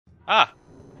Ah.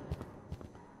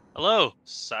 Hello,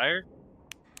 sire.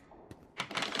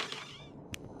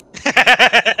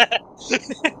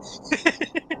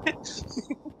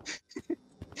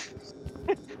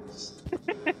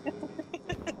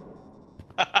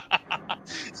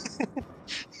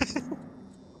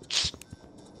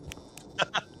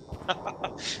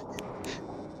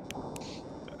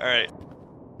 All right.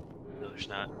 No, there's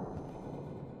not.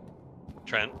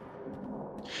 Trent.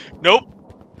 Nope.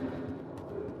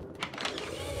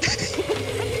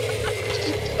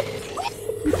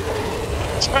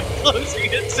 Try closing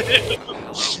it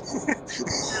too.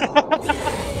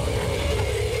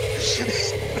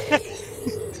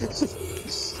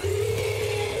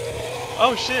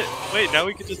 Oh shit! Wait, now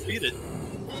we can just beat it.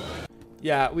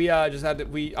 Yeah, we just had to.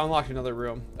 We unlocked another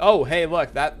room. Oh, hey,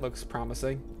 look, that looks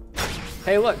promising.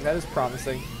 Hey, look, that is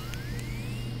promising.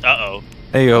 Uh-oh.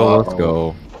 Hey, yo, let's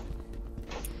go.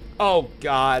 Oh,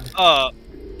 God.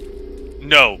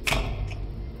 No.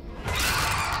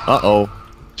 Uh-oh.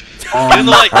 Get in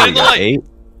the light, get in the light! 8?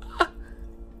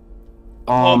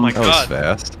 Oh my That was god.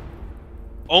 fast.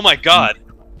 Oh my god.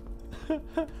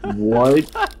 What?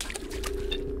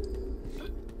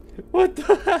 What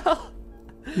the hell?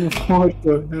 What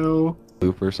the hell?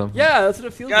 Loop or something? Yeah, that's what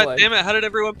it feels God like. damn it, how did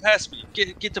everyone pass me?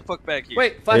 Get the fuck back here.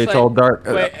 Wait, Hey, flashlight. it's all dark.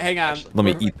 Wait, hang on. Let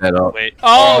me eat that up. Wait.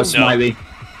 Oh, no. Smiley.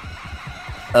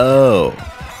 Oh.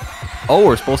 Oh,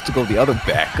 we're supposed to go the other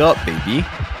back up, baby.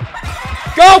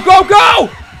 Go, go, go!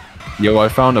 Yo, I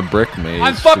found a brick maze.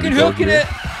 I'm Should fucking we go hooking here?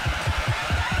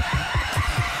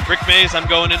 it. Brick maze, I'm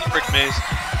going in the brick maze.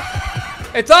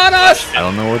 It's on us! I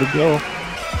don't know where to go.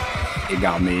 It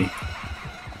got me.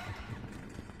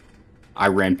 I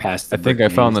ran past the I think I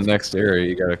brick found the maze. next area.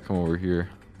 You gotta come over here.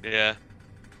 Yeah.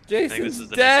 I think this Jason's is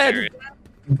the dead.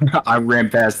 next I ran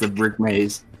past the brick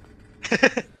maze.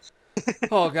 area.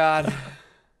 Oh, God.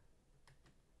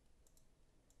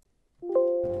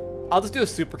 I'll just do a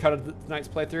supercut of tonight's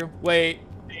playthrough. Wait.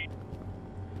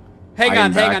 Hang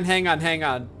on, hang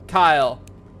on. Kyle.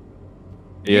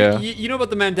 Yeah. You know about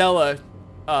the Mandela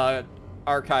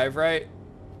archive, right?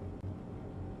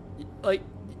 Like,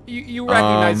 you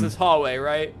recognize this hallway,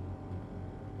 right?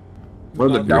 Where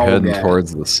the You're You're dog heading at?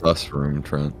 towards the sus room,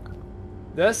 Trent.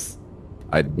 This?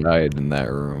 I died in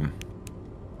that room.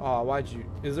 Oh, why'd you...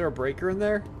 Is there a breaker in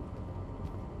there?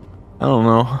 I don't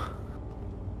know.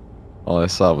 All I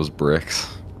saw was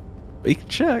bricks. But you can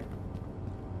check.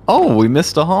 Oh, we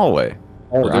missed a hallway.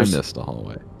 Oh, Or I there's missed a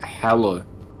hallway. hella.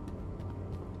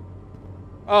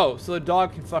 Oh, so the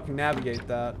dog can fucking navigate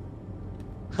that.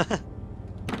 But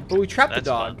we trapped the That's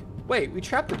dog. fun. Wait, we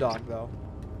trapped the dog, though.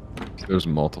 There's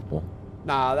multiple.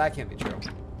 Nah, that can't be true.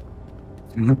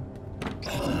 There's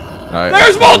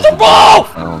multiple!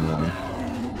 Found one.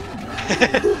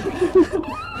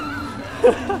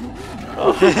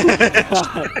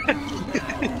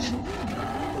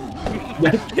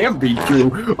 That can't be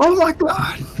true. Oh my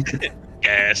god.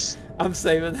 Yes. I'm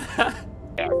saving that.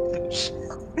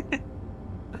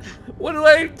 What do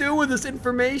I do with this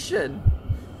information?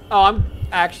 Oh, I'm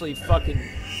actually fucking...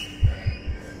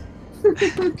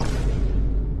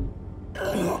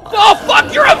 Oh,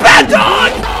 fuck, you're a bad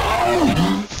dog!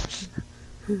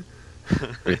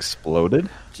 Exploded?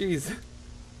 Jeez.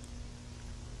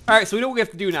 Alright, so we know what we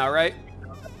have to do now, right?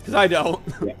 Because I don't.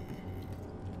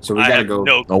 So we I gotta have go.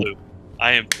 no clue. Nope.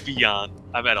 I am beyond.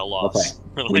 I'm at a loss. Okay.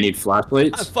 Like, We need I'm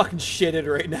flashlights. fucking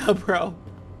shitted right now, bro.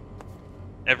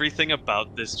 everything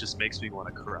about this just makes me want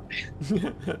to cry.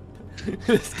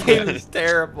 This game is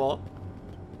terrible.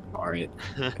 Alright.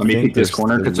 Let me pick this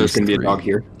corner because there's gonna be a dog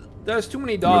here. There's too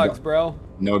many dogs, bro.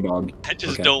 No dog. I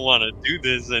just Okay. don't want to do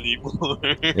this anymore.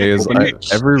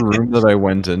 Every room that I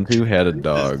went into had a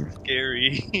dog. This is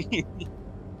scary.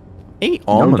 Hey,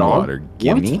 almond dog? water,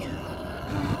 gimme.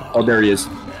 Oh, there he is.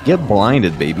 Get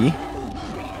blinded, baby. Is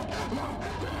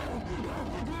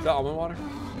that almond water?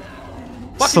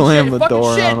 Fucking Slam shit, the fucking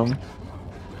door shit. on him.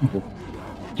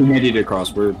 He made it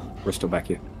across. We're still back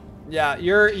here. Yeah,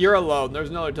 you're alone. There's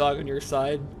no dog on your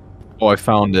side. Oh, I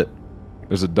found it.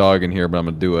 There's a dog in here, but I'm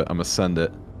gonna do it. I'm gonna send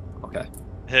it. Okay.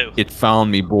 Ew. It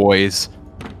found me, boys.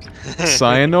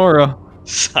 Sayonara.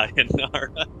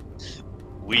 Sayonara.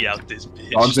 We out this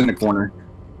bitch. Dog's in the corner.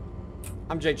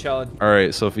 I'm Jake Chellin.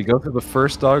 Alright, so if you go through the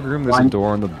first dog room, there's a Blind.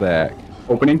 door in the back.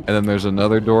 Opening. And then there's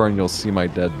another door, and you'll see my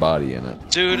dead body in it.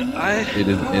 Dude, I It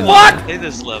is in What? play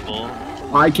this level.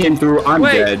 I came through. I'm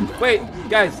dead. Wait,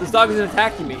 guys, this dog isn't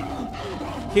attacking me.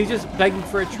 He's just begging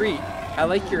for a treat. I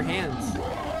like your hands.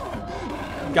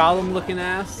 Gollum looking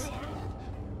ass.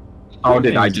 How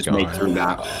did I He's just gone. make through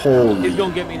that? Holy. He's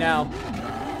gonna get me now.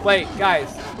 Wait, guys.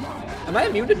 Am I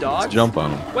immune to dogs? Let's jump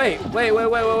on him. Wait.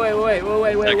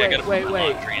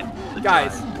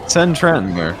 Guys, Send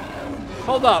Trenton there.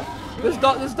 hold up. This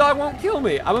dog won't kill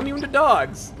me. I'm immune to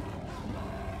dogs.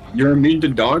 You're immune to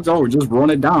dogs? Oh, just run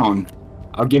it down.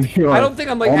 I'll give you. I don't think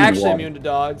I'm like almond actually water. immune to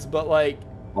dogs, but like.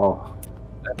 Oh,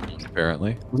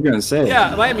 Apparently. I was gonna say.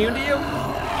 Yeah, am I immune to you?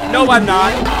 No, I'm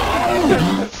not.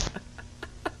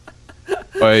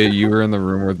 Oh, you were in the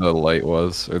room where the light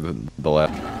was, or the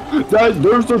left.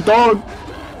 There's the dog.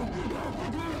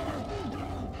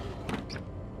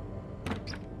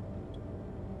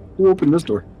 Who opened this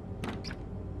door?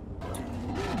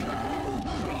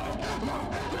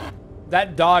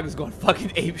 That dog is going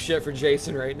fucking ape shit for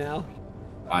Jason right now.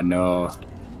 I know.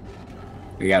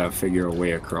 We gotta figure a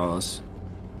way across.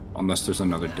 Unless there's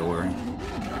another door.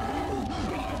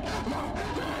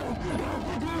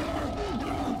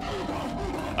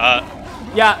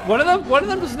 Yeah, one of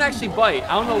them doesn't actually bite.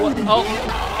 I don't know what.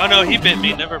 Oh. Oh no, he bit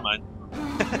me. Never mind.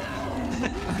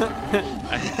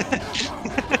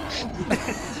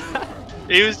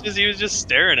 he was just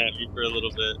staring at me for a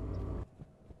little bit.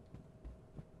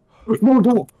 No,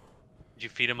 no. Did you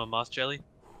feed him a moss jelly?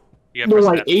 You No, press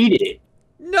I F. ate it.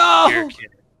 No! You're kidding.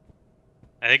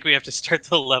 I think we have to start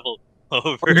the level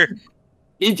over.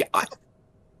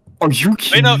 Are you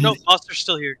kidding? Wait, no, monster's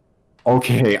still here.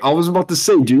 Okay, I was about to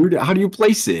say, dude, how do you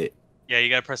place it? Yeah, you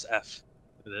gotta press F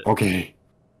with it. Okay.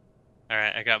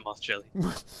 Alright, I got moss jelly.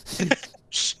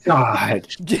 God.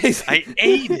 Jason. I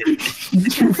ate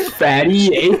it! You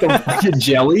fatty ate the fucking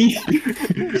jelly?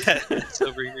 It's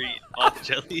over here eating moss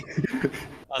jelly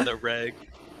on the reg.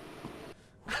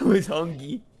 I was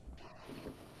hungry.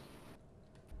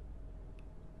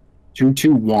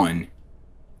 221.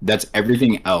 That's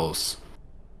everything else.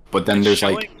 But then there's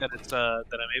showing like. that it's that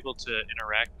I'm able to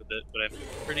interact with it, but I'm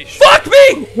pretty sure. Fuck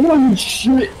me! Holy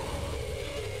shit!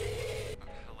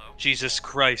 Jesus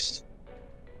Christ!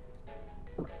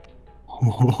 I'm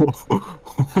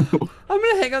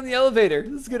gonna hang on the elevator.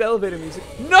 This is good elevator music.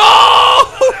 No!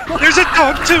 There's a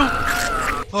dog too.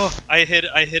 Oh, I hid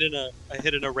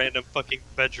in a random fucking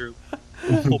bedroom.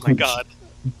 Oh my god.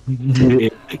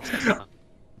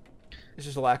 It's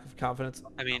just a lack of confidence.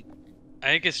 I mean,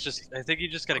 I think you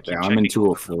just gotta keep. Okay, I'm in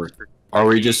 204. Are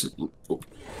we just?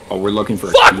 Oh, we're looking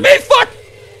for. Fuck me! Fuck!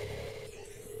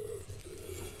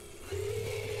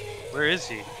 Where is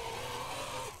he?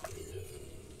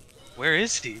 Where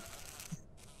is he?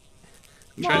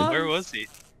 Trent, where was he?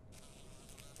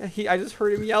 Yeah, I just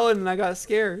heard him yelling and I got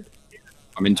scared.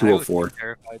 I'm in I would 204. be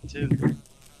terrified too.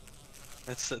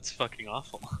 That's fucking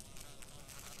awful.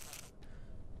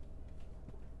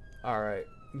 Alright.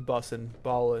 Bussin',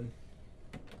 ballin'.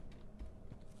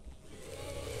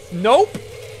 Nope!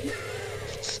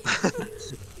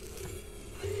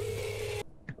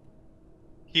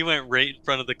 He went right in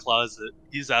front of the closet.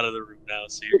 He's out of the room now,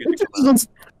 so you're gonna come out.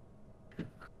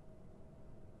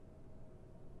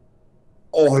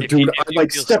 Oh, If dude, you I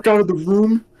like feel stepped out of the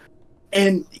room,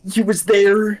 and he was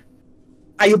there.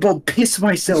 I about pissed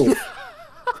myself.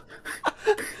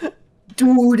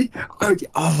 Dude,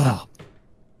 oh.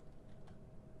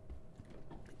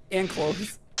 And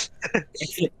close.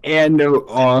 And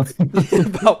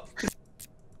About.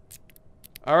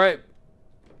 Alright.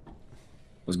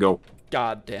 let's go.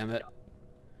 God damn it.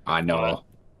 I know.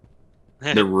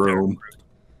 The room.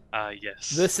 Yes.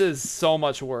 This is so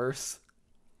much worse.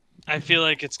 I feel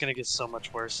like it's gonna get so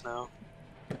much worse now.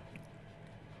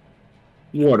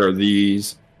 What are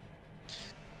these?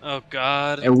 Oh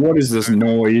god. And what is this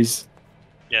noise?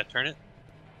 Yeah, turn it.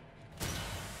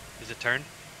 Is it turned?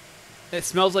 It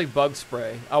smells like bug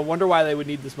spray. I wonder why they would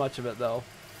need this much of it, though.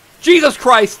 Jesus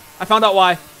Christ! I found out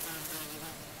why.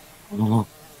 Oh,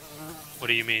 What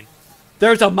do you mean?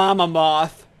 There's a mama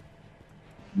moth.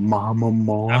 Mama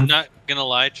Moth. I'm not gonna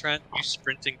lie, Trent. You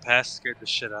sprinting past scared the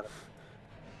shit out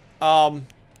of me.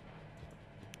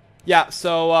 Yeah,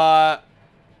 so,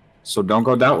 So don't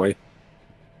go that way.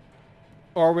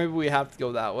 or maybe we have to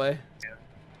go that way.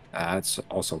 That's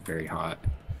also very hot.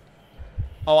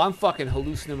 Oh, I'm fucking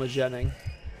hallucinogening.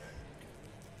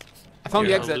 I found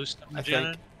the You're exit, I hallucinating?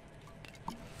 think.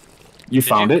 You Did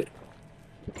found you? it?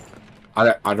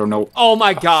 I don't know. Oh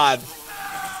my god.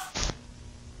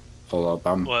 Hold up,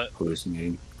 I'm What?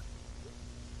 hallucinating.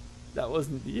 That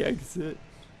wasn't the exit.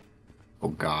 Oh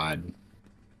god.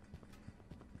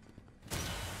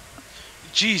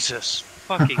 Jesus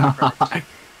fucking Christ.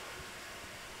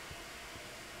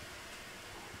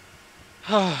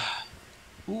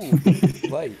 Ooh,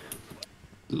 light.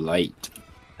 Light.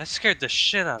 That scared the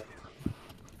shit out of me.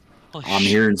 Holy I'm shit.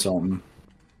 hearing something.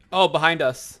 Oh, behind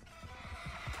us.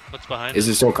 What's behind Is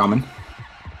us? it still coming?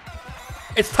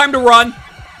 It's time to run.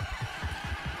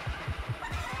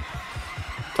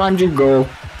 Time to go.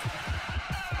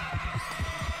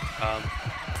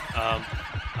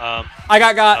 I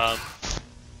got.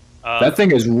 That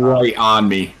thing is right on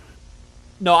me.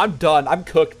 No, I'm done. I'm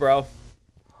cooked, bro.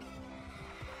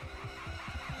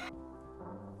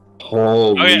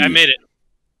 Holy. Okay, I made it.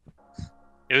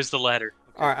 It was the ladder.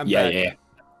 All right, I'm Yeah, back. yeah.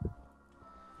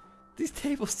 These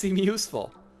tables seem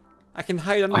useful. I can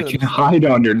hide under I them. can hide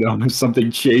under them if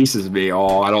something chases me.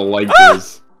 Oh, I don't like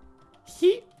this.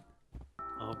 He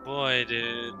Oh boy,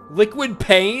 dude. liquid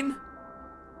pain.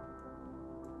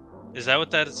 Is that what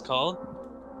that is called?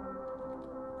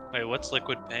 Wait, what's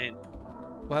liquid pain?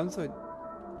 What happens if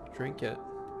I drink it?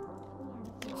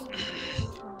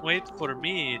 Wait for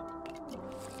me.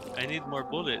 I need more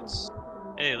bullets.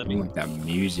 Hey, I let don't me. like that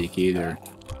music either.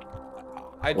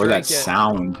 I Or drank that it.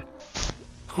 sound.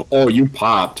 Oh, you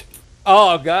popped.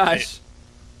 Oh gosh.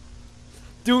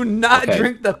 Do not Okay.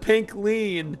 drink the pink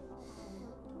lean.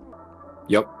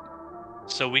 Yep.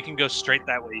 So we can go straight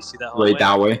that way. You see that hallway? Right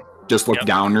that way. Just look Yep.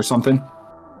 down or something.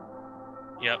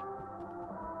 Yep.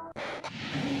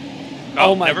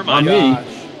 Oh my never Not mind. me.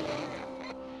 gosh.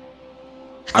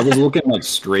 I was looking like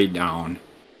straight down.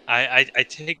 I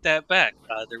take that back.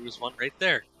 There was one right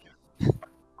there.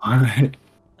 Alright.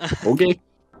 Okay.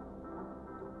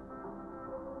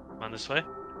 Come on this way.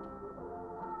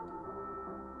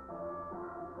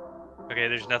 Okay,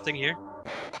 there's nothing here.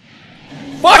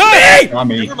 Fuck me! Not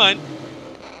me. Never mind.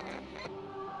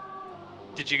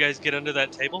 Did you guys get under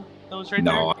that table that was right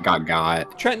No, I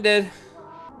got. Trent did.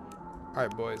 All right,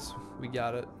 boys, we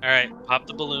got it. there? Alright, pop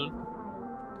the balloon.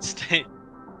 Stay.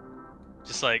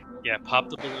 Just like, yeah, pop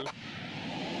the balloon.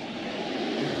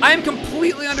 I am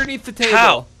completely underneath the table.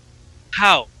 How?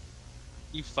 How?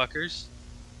 You fuckers.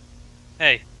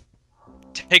 Hey.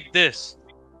 Take this,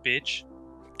 bitch.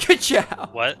 Good job.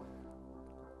 What?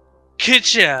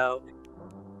 Get out.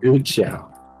 Good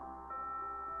job.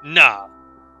 Nah.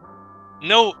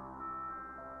 No.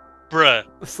 Bruh.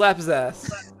 Slap his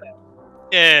ass.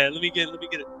 Yeah, let me get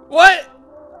it. What?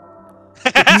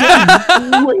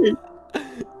 Wait.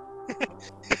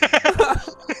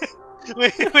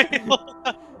 wait, hold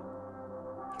on.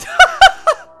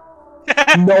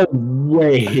 No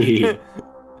way.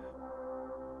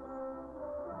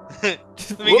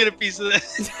 Let me get a piece of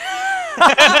this.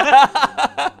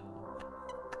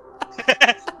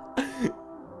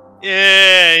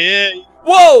 Yeah.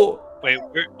 Whoa! Wait,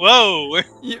 whoa.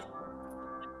 You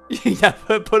yeah,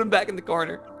 put him back in the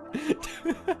corner.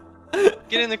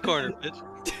 Get in the corner, bitch.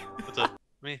 What's up?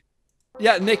 Me.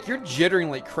 Yeah, Nick, you're jittering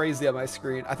like crazy on my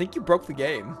screen. I think you broke the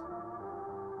game.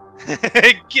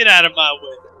 Get out of my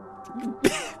way.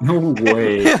 No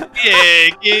way. Yeah,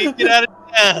 get out of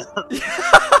town.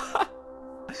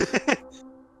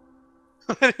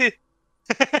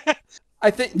 I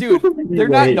think, dude, they're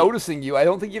not noticing you. I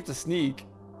don't think you have to sneak.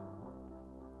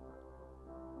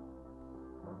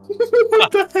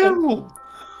 What the hell?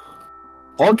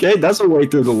 Okay, that's a way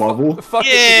through the level. Fuck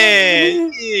Yeah,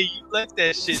 you like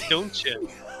that shit, don't you?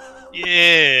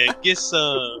 Yeah, get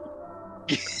some.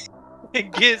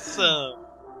 Get some.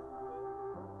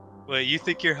 Wait, you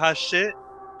think you're hot shit?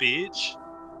 Bitch.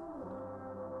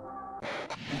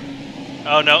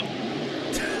 Oh, no.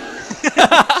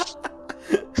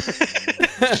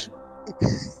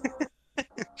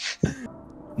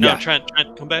 No, Yeah. Trent,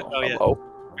 come back. Oh, yeah. Hello.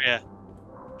 Yeah.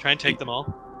 Try and take them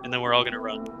all, and then we're all gonna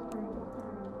run.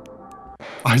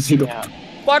 I see the.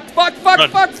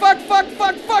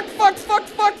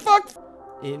 Fuck.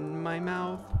 In my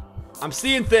mouth. I'm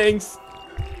seeing things.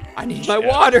 I need my Yeah.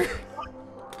 water.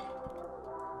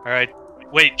 Alright.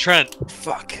 Wait, Trent.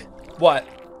 Fuck. What?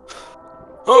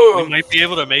 We might be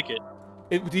able to make it.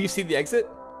 Do you see the exit?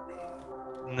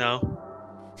 No.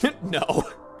 No.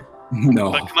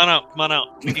 No. But come on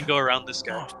out. We can go around this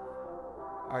guy.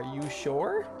 Are you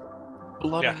sure?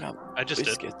 Blood Yeah, and up I just did.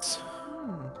 biscuits.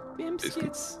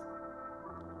 Bimskits.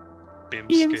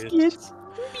 Bimskits.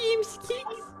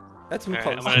 That's what we Alright,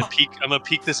 call I'm it. gonna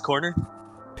peek this corner.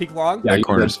 Peek long? Yeah, That you're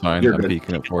corner's good. fine. You're I'm good.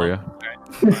 peeking it for you.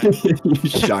 You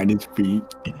shine his feet.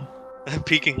 I'm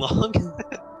peeking long.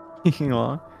 Peeking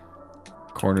along.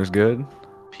 Corner's good.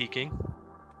 Peeking.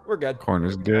 We're good.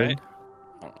 Corner's good. Alright.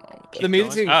 I don't know. The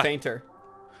music's going. getting fainter.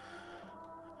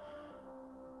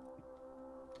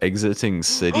 Exiting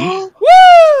city.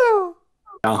 Woo!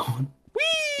 Down.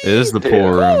 It is the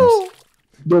pool rooms.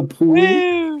 The pool.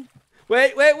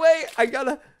 Wait. I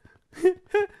gotta.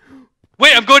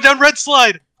 Wait, I'm going down red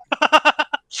slide.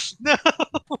 No.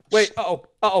 Wait.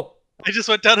 Uh-oh. I just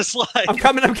went down a slide. I'm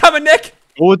coming, Nick.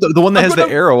 Oh, the one that I'm has gonna-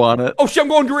 the arrow on it. Oh shit, I'm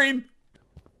going green.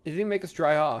 It didn't make us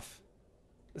dry off.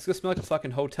 It's gonna smell like a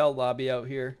fucking hotel lobby out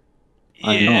here.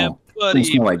 I Yeah, know. buddy. It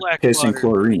smell like black piss and water.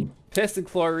 chlorine. Piss and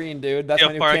chlorine, dude. That's See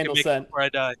my how new far I can candle make it scent. before I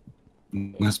die.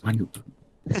 That's my new.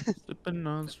 Sipping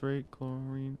on straight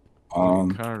chlorine.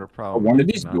 Are Problem. one of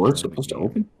these not doors join the supposed to game.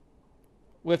 open?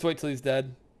 We have to wait till he's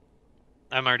dead.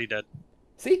 I'm already dead.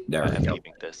 See? There I we am go.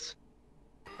 leaving this.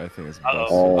 I think it's Uh-oh.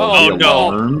 best. Oh, the no.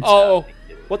 alarms? Oh,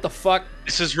 what the fuck?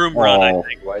 This is room run, I Oh.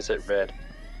 think. Why is it red?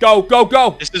 Go, go,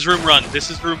 go! This is room run. This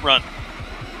is room run.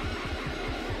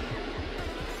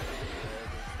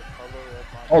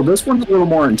 Oh, this one's a little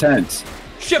more intense.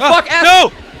 Shit, fuck, ass!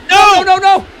 No! No, no,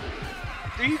 no!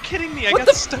 Are you kidding me? I What got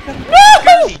the- stuck on the No!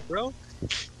 gurney, bro.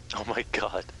 Oh my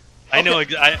god. I know.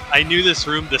 I knew this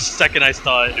room the second I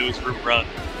saw it. It was room run.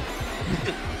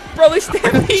 Bro, they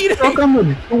stampeded! Stuck on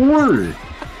the door.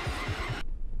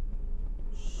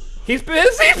 He's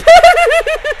busy!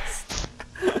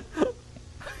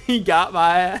 He got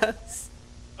my ass.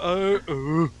 I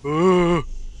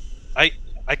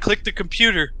clicked the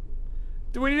computer.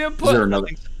 Do we need to Is there put... another?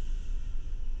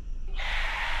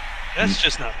 That's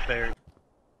just not fair.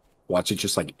 Watch it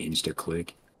just like insta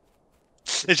click.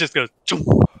 It just goes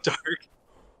dark.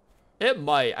 It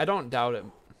might. I don't doubt it.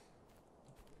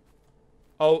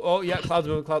 Oh, yeah, clouds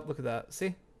moving. Cloud, look at that.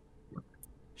 See?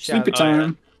 Sleepy Shadow. Oh, yeah.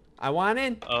 time. I want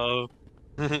in. Oh.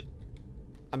 I'm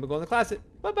gonna go in the closet.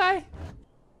 Bye-bye.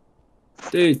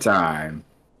 Daytime.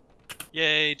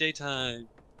 Yay, daytime.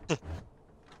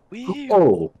 Wee.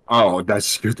 Oh, that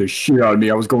scared the shit out of me.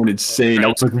 I was going insane. I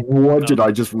was like, what did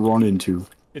I just run into?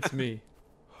 It's me.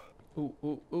 Ooh,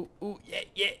 ooh, ooh, ooh. Yeah,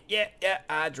 yeah, yeah, yeah.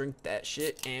 I drink that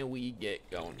shit and we get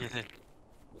going.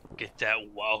 Get that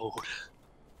wow.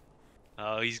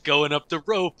 Oh, he's going up the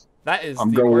rope. That is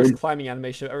I'm the going. worst climbing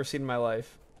animation I've ever seen in my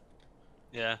life.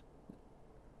 Yeah,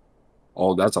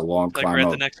 Oh, that's a long like we're climb at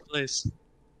up. the next place.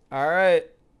 All right.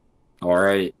 All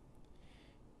right.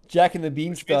 Jack and the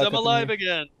Means Beanstalk. I'm up in alive here.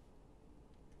 again.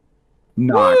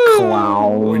 Not Woo!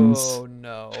 clowns. Oh,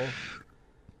 no.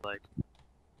 Like,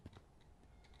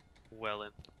 well,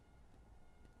 in.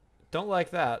 Don't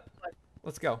like that.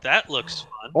 Let's go. That looks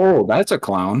fun. Oh, that's a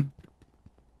clown.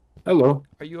 Hello.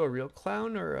 Are you a real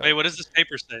clown or a... Wait, what does this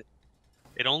paper say?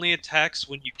 It only attacks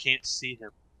when you can't see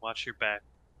him. Watch your back.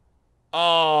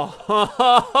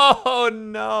 Oh,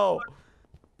 no.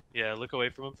 Yeah, look away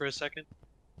from him for a second.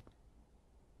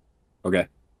 Okay.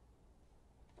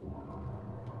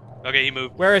 Okay, he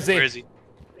moved. Where is he? Where is he?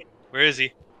 Where is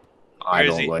he? I Where is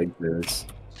don't he? like this.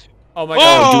 Oh, my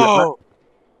God. Oh!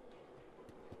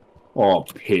 Oh,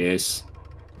 piss.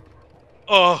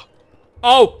 Oh!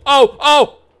 Oh, oh,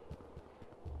 oh!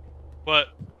 What?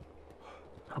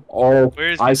 Oh,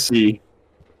 Where is I he? see.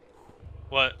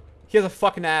 What? He has a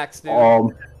fucking axe, dude.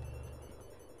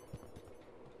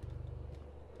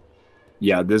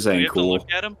 Yeah, this Do we ain't have to cool.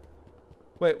 look at him?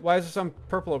 Wait, why is there some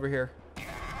purple over here?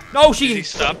 No, Did he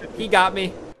stop it? He got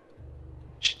me.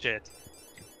 Shit.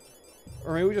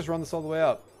 Or maybe we just run this all the way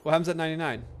up. What happens at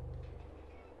 99?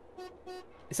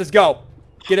 It says go.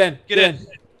 Get in. Get in.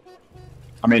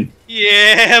 I mean,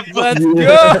 Yeah, but Let's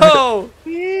Yeah. go.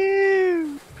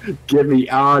 get me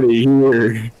out of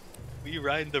here. we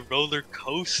ride the roller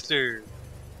coaster.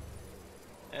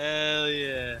 Hell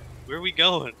yeah. Where are we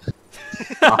going?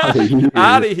 Out of here.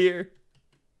 Out of here.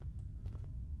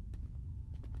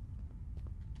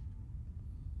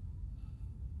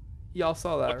 Y'all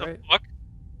saw that, What right? the fuck?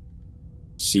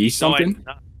 See No, I something? did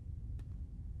not.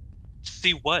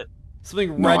 See what?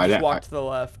 Something No, red I just didn't- walked to the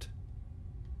left.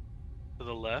 To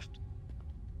the left?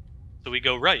 So we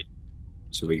go right.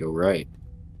 So we go right.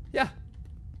 Yeah.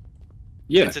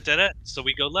 Yeah. It's a dead end, so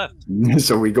we go left.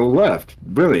 So we go left.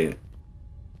 Brilliant.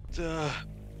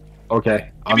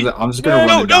 Okay. I'm me- just gonna run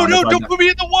No, it no, down. no, If I don't die- put me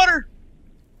in the water!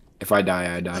 If I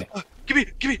die, I die. Give me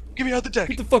out the deck.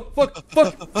 What the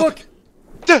fuck? Fuck.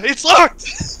 It's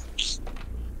locked!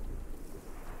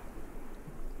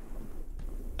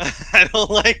 I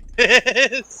don't like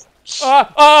this.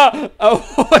 Oh,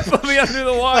 I put me under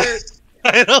the water.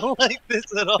 I don't like this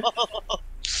at all.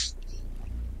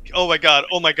 Oh my god,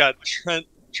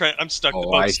 Trent, I'm stuck. The Oh,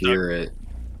 boat's I stuck. hear it.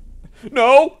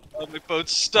 No. Oh, my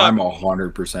boat's stuck. I'm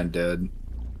 100% dead.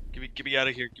 Get me out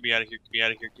of here, get me out of here, get me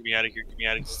out of here, get me out of here, get me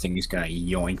out of here. This thing is gonna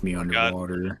yoink me God.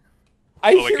 underwater.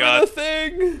 I Oh my hear God. the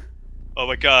thing. Oh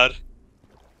my god.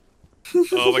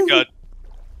 Oh my god.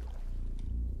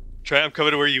 Trent, I'm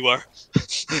coming to where you are.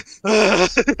 I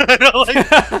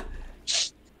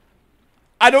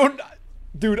don't like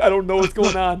Dude, I don't know what's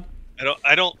going on.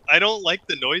 I don't like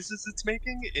the noises it's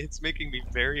making. It's making me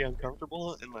very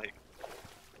uncomfortable and like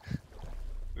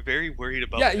very worried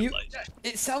about Yeah, my you. life.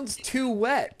 It sounds too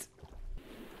wet.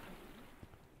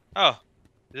 Oh,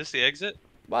 is this the exit?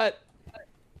 What?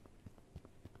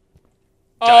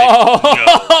 Oh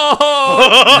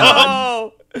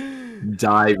no!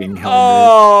 Diving helmet.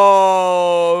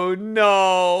 Oh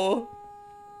no!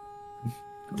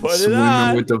 Put it Swimming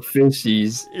on. with the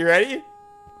fishies. You ready?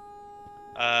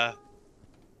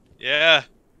 Yeah.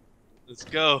 Let's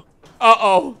go.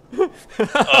 Uh-oh.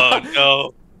 Oh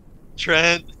no.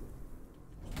 Trent.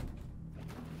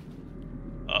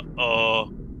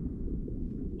 Uh-oh.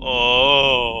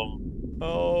 Oh.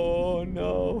 Oh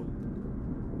no.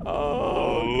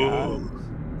 Oh god.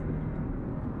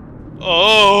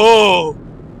 Oh.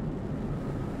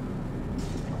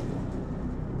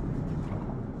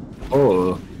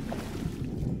 Oh.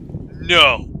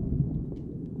 No.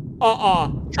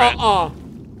 Trent.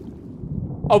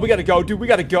 Oh, we gotta go, dude. We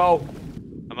gotta go.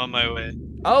 I'm on my way.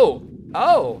 Oh.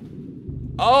 Oh.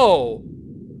 Oh.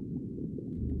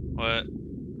 What?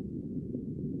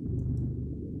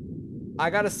 I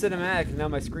got a cinematic and now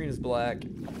my screen is black.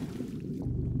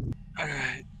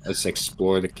 Alright. Let's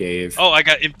explore the cave. Oh, I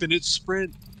got infinite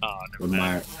sprint. Oh, never With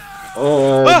mind.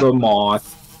 my... the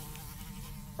moth.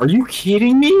 Are you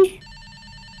kidding me?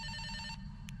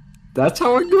 That's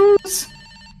how it goes?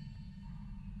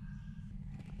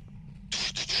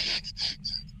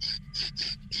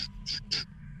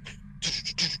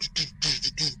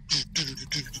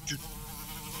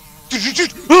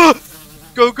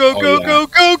 Go, go, Oh, go, yeah. go,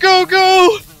 go, go,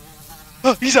 go!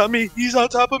 Oh, he's on me. He's on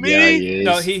top of me. Yeah, he is.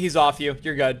 No, he's off you.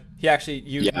 You're good. He actually,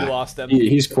 you lost him.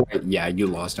 He's quite... Yeah, you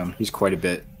lost him. He's quite a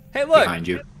bit Hey, look. behind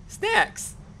you.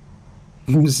 Snacks.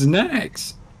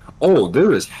 Snacks. Oh,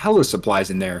 there is hella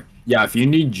supplies in there. Yeah, if you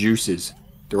need juices,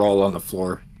 they're all on the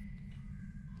floor.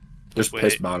 There's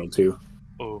piss Wait. bottle too.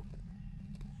 Oh.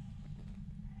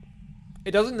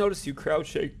 It doesn't notice you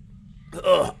crouching.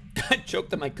 Ugh. I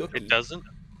choked on my cookie. It doesn't?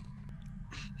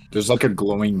 There's like a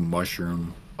glowing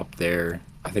mushroom up there.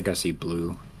 I think I see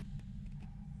blue.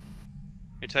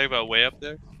 You talking about way up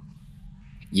there?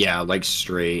 Yeah, like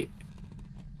straight.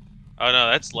 Oh no,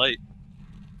 that's light.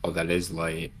 Oh, that is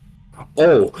light.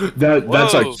 Oh,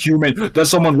 that's a Whoa. human. That's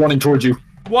someone running towards you.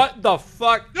 What the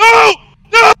fuck? No!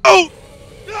 No! No!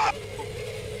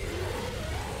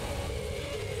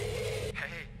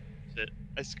 Shit.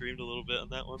 I screamed a little bit on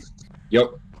that one.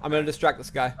 Yep. I'm gonna distract this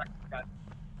guy.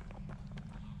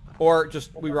 Or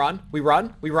just, we run? We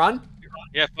run? We run?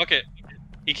 Yeah, fuck it.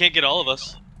 He can't get all of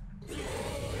us.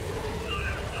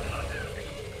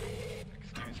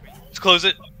 Let's close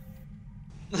it.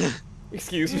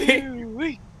 Excuse me?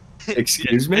 Wait.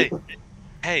 Excuse me?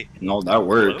 Hey. No, that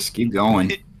works. Keep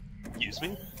going. Excuse me?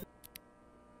 Did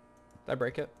I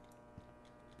break it?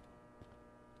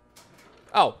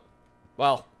 Oh.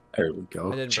 Well, There we I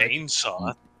go. didn't break it.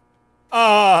 Chainsaw.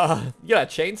 You got a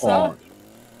chainsaw?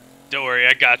 Don't worry,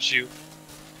 I got you.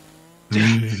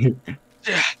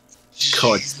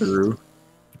 Cuts through.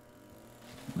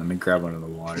 Let me grab one of the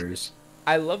waters.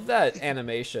 I love that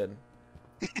animation.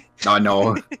 I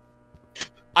know.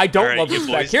 I don't Alright, love you this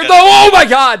boys back here. got- Oh my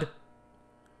god!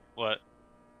 What?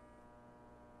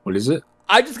 What is it?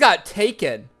 I just got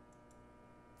taken.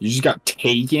 You just got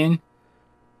taken?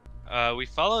 We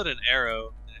followed an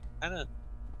arrow. It kinda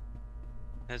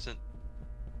hasn't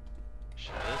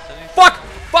showed us anything. Fuck!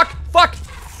 Fuck! Fuck!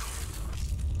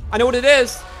 I know what it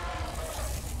is.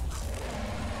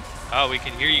 Oh, we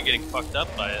can hear you getting fucked up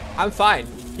by it. I'm fine.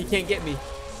 He can't get me.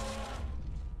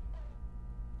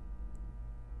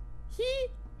 He.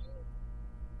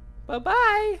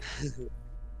 Bye-bye.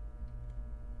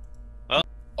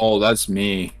 Oh, that's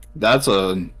me. That's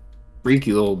a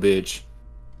freaky little bitch.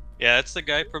 Yeah, that's the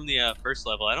guy from the first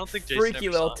level. I don't think Jason Freaky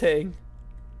ever little saw him. ting.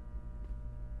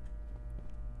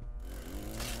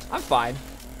 I'm fine.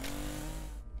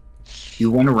 You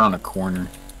went around a corner.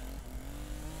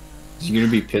 Is he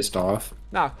gonna be pissed off?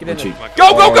 No, get in What'd there. you-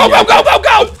 Go, go, Oh, go, yeah. go, go, go,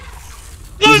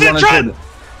 go! Lose it, Trent!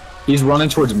 He's running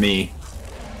towards me.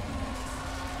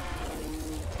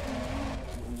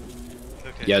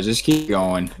 Okay. Yeah, just keep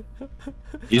going.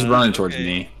 He's running towards okay.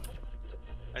 me.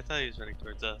 I thought he was running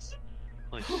towards us.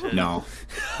 Holy shit. No.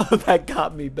 That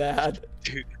got me bad.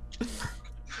 Dude.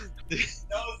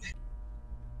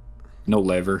 No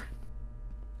lever.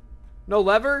 No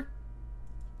lever?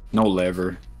 No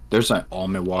lever. There's an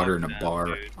almond water in a Fuck that, bar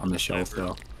dude. on the shelf Lever.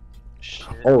 though. Shit.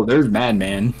 Oh, there's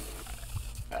Madman.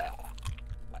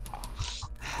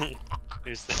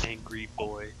 There's the angry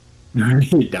boy.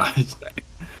 He dies.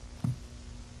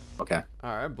 Okay.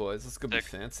 Alright, boys. Let's go be Sick.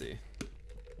 fancy.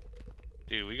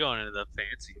 Dude, we going into the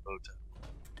fancy hotel.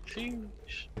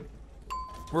 Sheesh.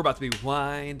 We're about to be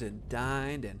wined and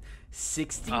dined and Oh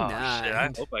 69. shit, I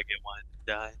hope I get one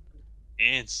die.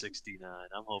 And 69.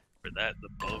 I'm hoping for that the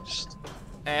most.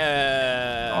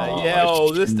 Yeah,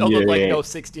 oh, this don't look like yeah. no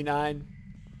 69.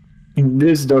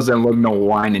 This doesn't look no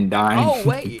wine and dine. Oh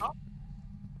wait.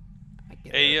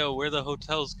 Hey yo, where the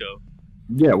hotels go?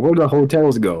 Yeah, where the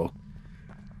hotels go?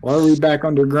 Why are we back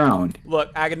underground? Look,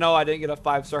 I know I didn't get a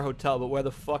 5-star hotel, but where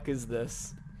the fuck is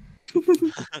this?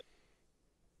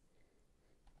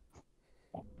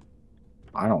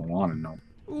 I don't want to know.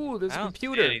 Ooh, there's a I don't see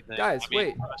computer. anything. Guys, I mean,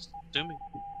 wait. I'm assuming.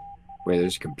 Wait,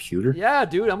 there's a computer? Yeah,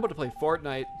 dude, I'm about to play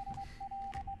Fortnite.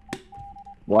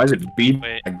 Why does it beep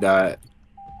Wait. like that?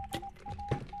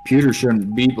 Computer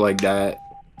shouldn't beep like that.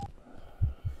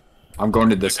 I'm going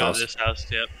to this Go to house. this house,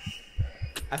 yep.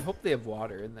 I hope they have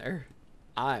water in there.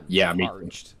 I'm Yeah, me too.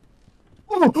 parched.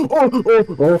 Oh,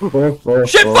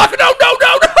 Shit, fuck, no, no,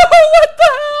 no, no! What the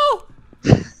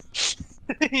hell?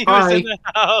 He was Hi. in the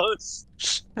house.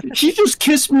 He just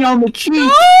kissed me on the cheek.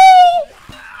 No!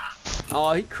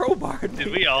 Oh, he crowbarred me.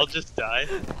 Did we all just die?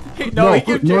 No, he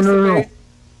gave Jason no. face.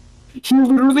 He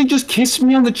literally just kissed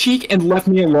me on the cheek and left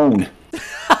me alone.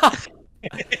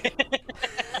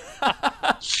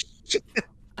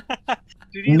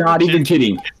 Did he Not even legit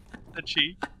kidding. kiss the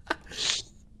cheek?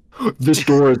 This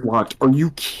door is locked. Are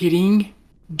you kidding?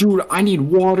 Dude, I need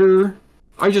water.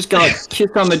 I just got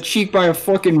kissed on the cheek by a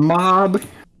fucking mob.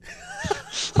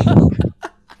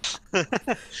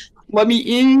 Let me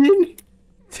in.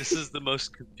 This is the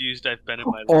most confused I've been in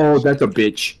my life. Oh, that's a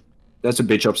bitch. That's a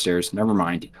bitch upstairs. Never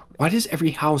mind. Why does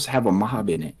every house have a mob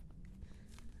in it?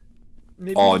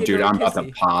 Maybe Oh, he gave dude, her a I'm about to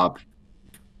kissy. pop.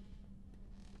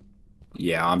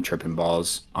 Yeah, I'm tripping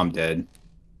balls. I'm dead.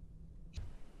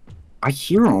 I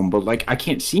hear him, but like I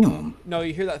can't see him. No,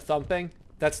 you hear that thumping?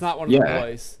 That's not one of the Yeah.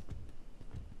 boys.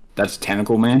 That's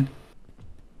Tentacle Man.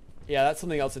 Yeah, that's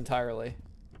something else entirely.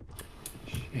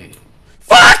 Shit.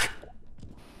 Fuck!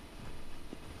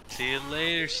 See you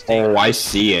later, Steve. Oh, I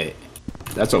see it.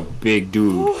 That's a big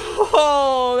dude.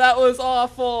 Oh, that was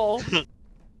awful. Take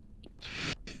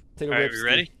a Alright, rip, we Steve.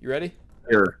 ready? You ready?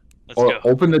 Here, Let's go.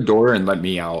 open the door and let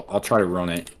me out. I'll try to run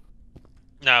it.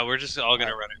 No, we're just all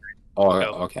gonna run it. Oh,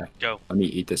 Go. okay. Go. Let me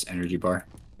eat this energy bar.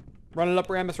 Run it up,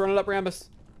 Rambus. Run it up, Rambus.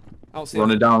 I don't see Run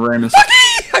him. it down, Ramus.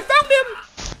 I found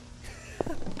him!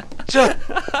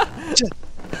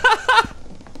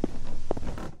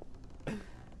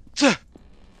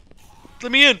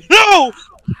 Let me in. No!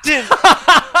 Damn.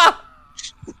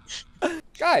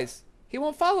 Guys, he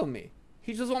won't follow me.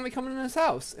 He just won't me coming in his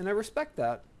house, and I respect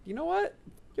that. You know what?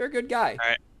 You're a good guy.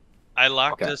 Alright. I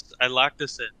locked Okay. us. I locked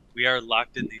us in. We are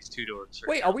locked in these two doors.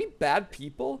 Wait, are we bad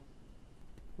people?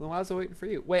 Then why was I waiting for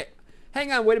you? Wait,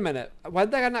 hang on, wait a minute. Why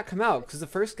did that guy not come out? Because the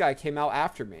first guy came out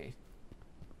after me.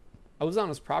 I wasn't on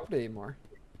his property anymore.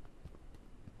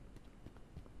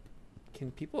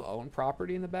 Can people own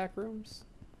property in the back rooms?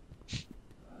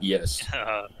 Yes.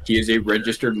 He is a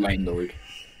registered landlord.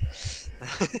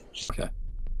 Okay.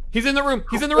 He's in the room.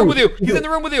 He's in the room with you. He's in the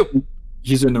room with you.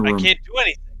 He's in the I room. can't do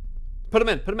anything. Put him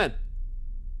in. Put him in.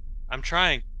 I'm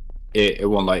trying. It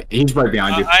won't like. He's right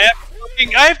behind you. I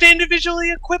have to individually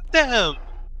equip them.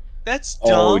 That's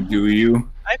dumb. Oh, do you?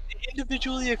 I have to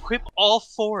individually equip all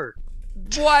four.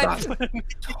 What?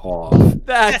 Oh.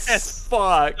 That's Yes.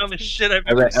 fuck. Dumbest shit I've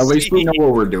ever At least we seen. know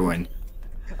what we're doing.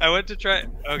 I went to try.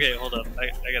 Okay, hold up. I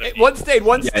gotta. Hey, one stayed.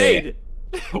 One Yeah, stayed.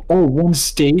 Oh, one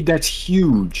stayed? That's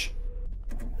huge.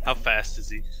 How fast is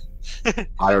he?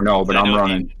 I don't know, but I I'm know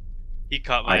running. He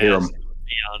caught I my hear ass him.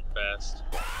 beyond fast.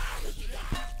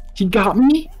 He got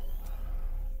me?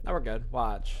 Now we're good.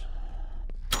 Watch.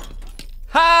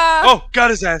 Ha! Oh, got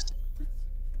his ass.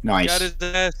 Nice. Got his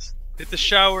ass. Hit the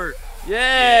shower.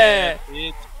 Yeah.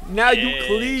 Bitch. Now you Yeah.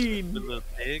 clean. Stupid little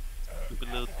dick. Stupid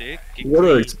little dick. Get What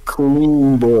a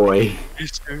clean boy.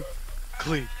 Mr.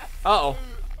 Clean. Uh oh.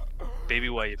 Baby,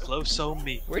 why you flow so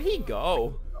mean? Where'd he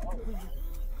go?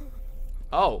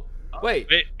 Oh. Wait.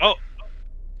 Wait. Oh.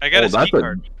 I got his that's key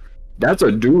card. That's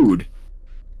a dude.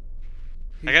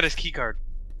 I got his key card.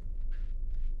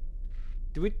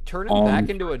 Did we turn him back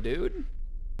into a dude?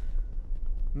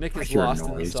 Nick I is hear a lost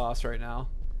in the noise. sauce right now.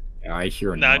 Yeah, I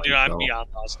hear a Nah, noise, dude, I'm though. beyond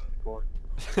lost in the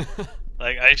corn.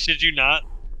 Like, I shid you not.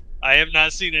 I have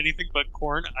not seen anything but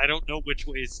corn. I don't know which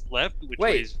way is left, which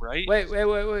way Wait. is right. Wait.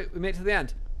 We made it to the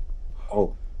end.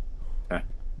 Oh. Okay.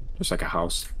 Just like a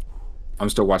house. I'm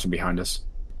still watching behind us.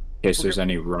 In case there's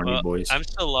any runny Well, boys. I'm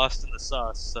still lost in the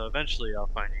sauce, so eventually I'll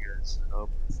find you guys. I hope.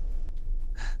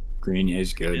 Green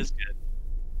is It good. is good.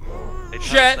 They tell us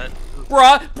Shit. that-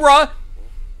 Bruh.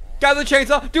 Guy with the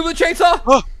chainsaw. Dude with the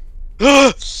chainsaw.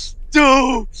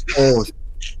 Dude! Oh,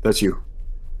 that's you.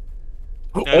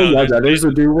 No, Oh, yeah, there's- that is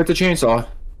the dude with the chainsaw.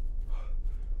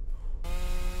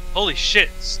 Holy shit,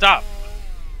 stop.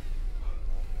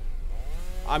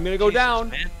 I'm gonna go Jesus, down.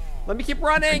 man. Let me keep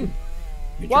running.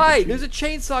 Me too, Why? me too. There's a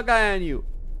chainsaw guy on you.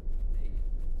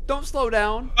 Don't slow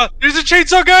down. There's a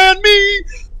chainsaw guy on me!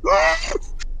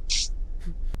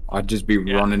 I'd just be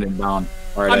running it down.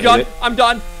 All right, I'm done. I'm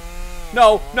done.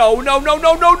 No, no, no, no,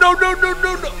 no, no, no, no, no,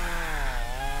 no, no.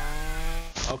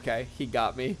 Okay, he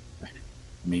got me.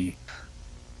 Me.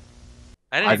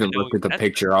 I I didn't haven't even know looked at the that's-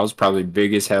 picture. I was probably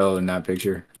big as hell in that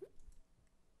picture.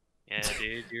 Yeah,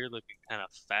 dude, you're looking kind of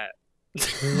fat.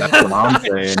 That's what I'm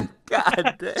saying.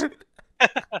 God damn.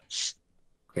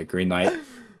 Okay, green light.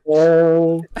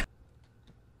 Oh.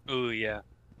 Ooh, yeah.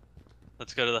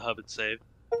 Let's go to the hub and save.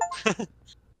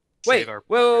 Wait, Save our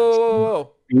whoa, whoa, whoa, whoa,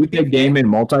 whoa. Beat the game in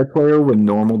multiplayer with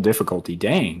normal difficulty.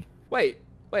 Dang. Wait,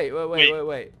 wait, wait, wait, wait,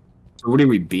 wait. So what did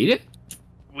we beat it?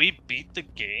 We beat the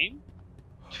game?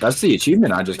 That's the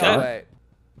achievement I just No, got. wait.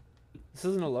 This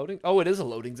isn't a loading? Oh, it is a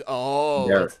loading. Oh.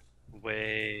 There. it's-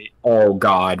 Wait. Oh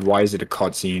god, why is it a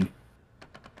cutscene?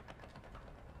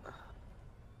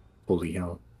 Holy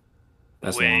hell.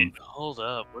 That's Wait, long. hold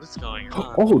up. What is going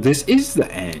on? Oh, this is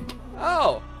the end.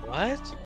 Oh. What?